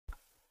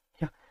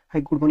Hi,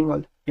 good morning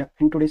all. Yeah,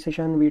 in today's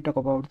session we talk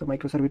about the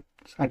microservice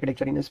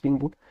architecture in a Spring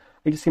Boot.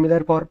 It is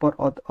similar for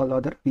all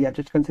other. We are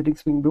just considering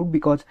Spring Boot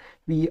because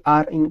we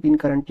are in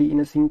currently in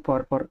a sync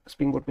for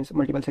Spring Boot, means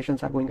multiple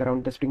sessions are going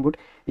around the Spring Boot.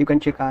 You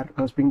can check our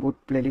Spring Boot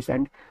playlist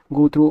and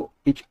go through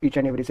each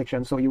and every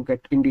section so you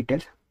get in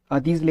details.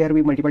 These layer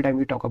we multiple time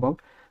we talk about.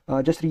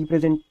 Just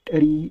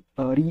reiterating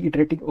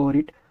over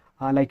it,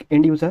 like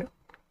end user.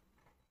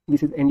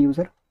 This is end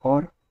user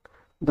or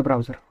the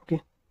browser.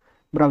 Okay,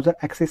 browser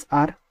access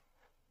our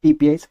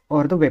APIs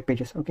or the web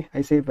pages. Okay, I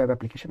say web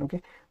application.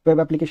 Okay, web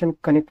application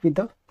connect with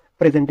the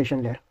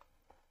presentation layer,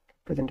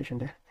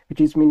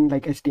 which is mean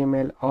like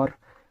HTML or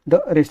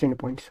the REST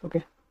endpoints.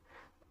 Okay,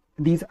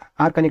 these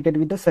are connected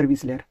with the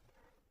service layer.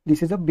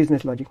 This is a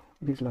business logic.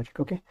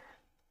 Okay,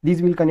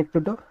 these will connect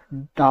to the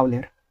DAO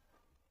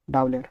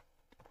layer.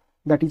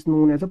 That is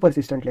known as a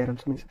persistent layer.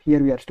 Also means here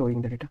we are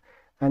storing the data,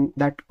 and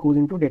that goes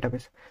into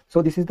database.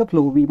 So this is the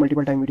flow. We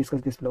multiple time we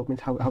discuss this flow,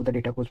 means how the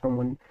data goes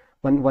from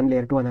one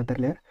layer to another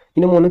layer.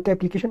 In a monolithic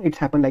application, it's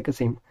happened like the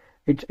same.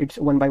 It's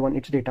one by one,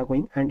 it's data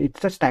going, and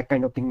it's a stack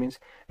kind of thing. Means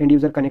end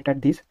user connect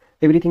at this.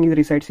 Everything is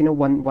resides in a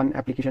one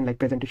application, like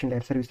presentation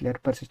layer, service layer,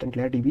 persistent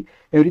layer, DB.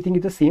 Everything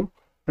is the same,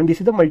 and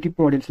this is the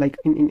multiple models. Like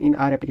in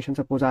our application,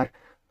 suppose our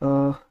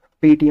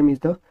Paytm is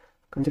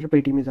consider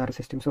Paytm is our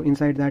system. So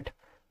inside that,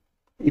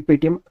 if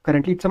Paytm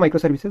currently it's a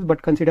microservices,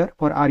 but consider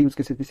for our use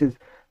cases this is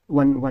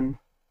one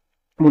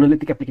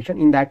monolithic application.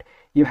 In that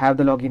you have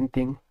the login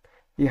thing,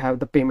 you have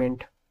the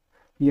payment,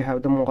 you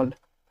have the mall,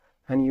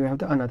 and you have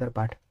the another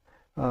part,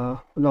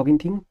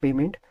 login thing,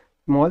 payment,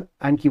 mall,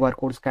 and QR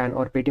code scan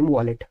or Paytm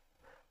wallet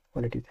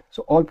is there.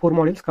 So all four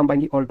models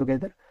combined all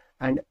together,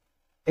 and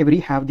every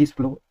have this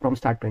flow from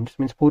start to end.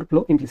 Means four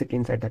flow implicitly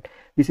inside that.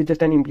 This is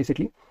just an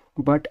implicitly,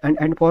 but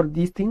and for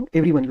these thing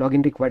everyone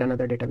login required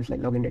another database,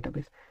 like login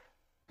database,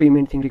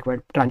 payment thing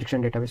required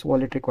transaction database,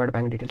 wallet required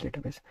bank details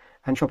database,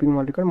 and shopping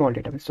mall required mall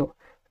database. So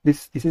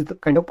this is the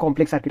kind of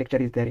complex architecture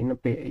is there in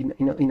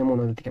a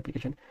monolithic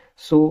application.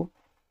 So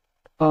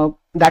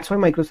that's why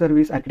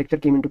microservice architecture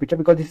came into picture,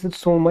 because this is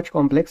so much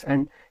complex,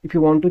 and if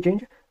you want to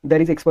change,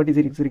 there is expertise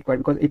is required.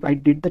 Because if I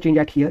did the change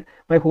at here,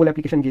 my whole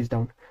application goes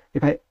down.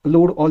 If I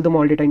load all the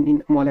mall data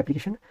in mall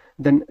application,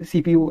 then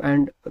CPU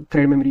and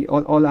thread memory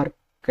all are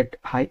get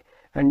high,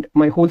 and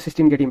my whole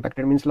system get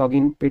impacted. Means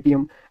login,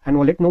 Paytm, and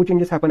wallet, no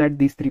changes happen at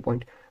these 3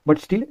 points, but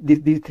still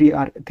these three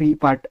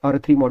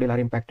module are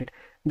impacted.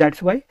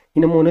 That's why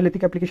in a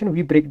monolithic application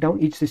we break down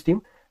each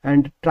system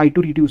and try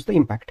to reduce the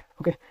impact.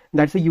 Okay,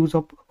 that's the use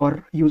of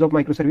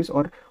microservice,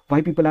 or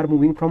why people are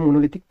moving from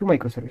monolithic to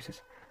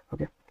microservices.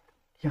 Okay,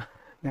 yeah,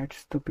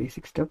 that's the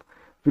basic stuff.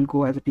 We'll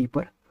go as a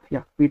deeper.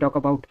 Yeah, we talk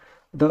about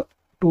the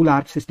two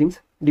large systems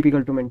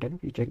difficult to maintain.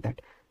 We check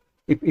that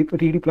if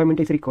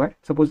redeployment is required.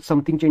 Suppose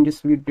something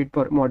changes we did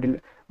for mall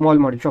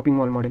model, shopping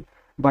mall model,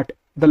 but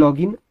the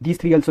login, these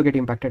three also get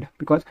impacted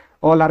because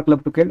all are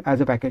clubbed together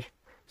as a package.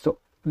 So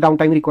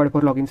downtime required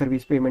for login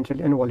service, payment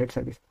service, and wallet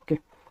service. Okay,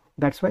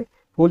 that's why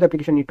whole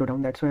application need to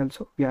down. That's why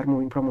also we are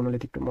moving from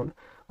monolithic to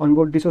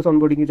onboard. This was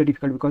onboarding is a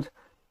difficult because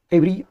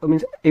every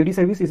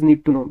service is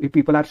need to know if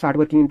people are start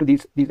working into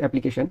these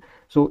application.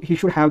 So he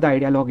should have the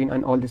idea login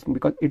and all this,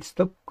 because it's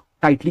the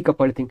tightly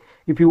coupled thing.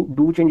 If you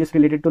do changes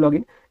related to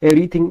login,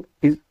 everything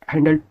is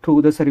handled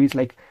through the service,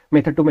 like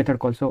method to method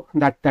call. So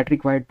that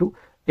required to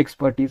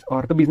expertise,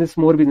 or the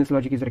more business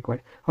logic is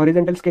required.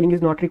 Horizontal scaling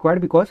is not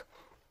required, because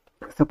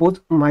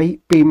suppose my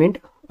payment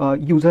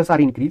users are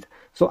increased,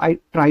 so I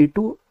try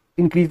to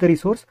increase the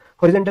resource.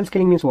 Horizontal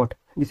scaling means what?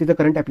 This is the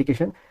current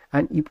application,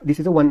 and if this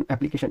is a one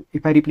application,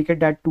 if I replicate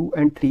that 2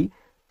 and 3,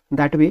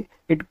 that way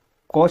it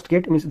cost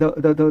get means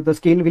the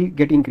scale will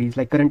get increased.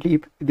 Like currently,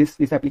 if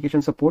this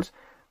application supports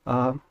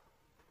 500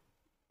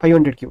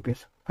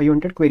 QPS,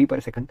 500 query per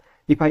second.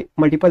 If I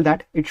multiple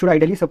that, it should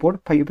ideally support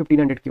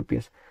 1500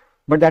 QPS.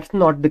 But that's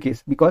not the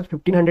case, because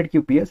 1500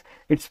 QPS,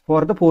 it's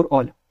for the for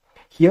all.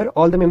 Here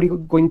all the memory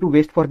going to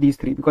waste for these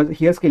three, because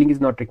here scaling is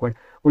not required.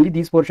 Only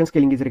these portion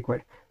scaling is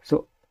required.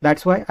 So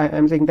that's why I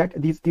am saying that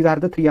these are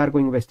the three are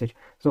going wastage.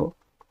 So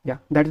yeah,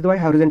 that's why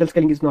horizontal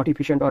scaling is not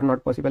efficient or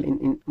not possible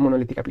in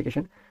monolithic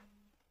application.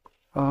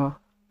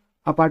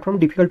 Apart from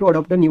difficult to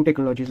adopt the new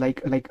technologies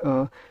like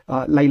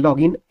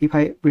login, if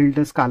I build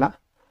a Scala,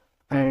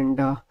 and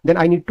then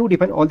I need to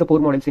define all the 4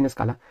 models in a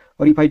Scala,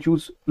 or if I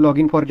choose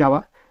login for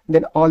Java,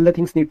 then all the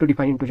things need to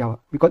define into Java,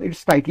 because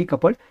it's tightly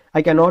coupled.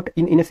 I cannot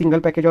in a single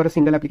package or a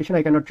single application,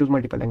 I cannot choose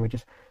multiple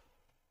languages.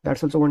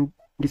 That's also one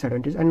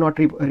disadvantage, and not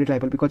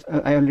reliable, because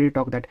I already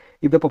talked that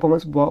if the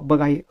performance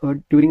bug I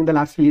during the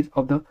last release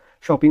of the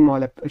shopping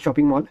mall,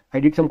 I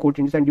did some code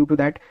changes, and due to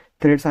that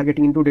threads are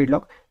getting into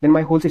deadlock, then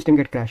my whole system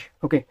get crash.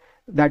 Okay,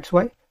 that's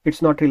why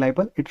it's not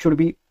reliable. It should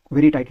be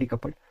very tightly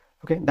coupled.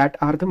 Okay, that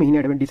are the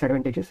main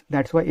disadvantages.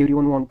 That's why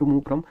everyone want to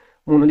move from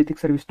monolithic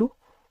service to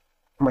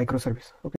microservice. Okay.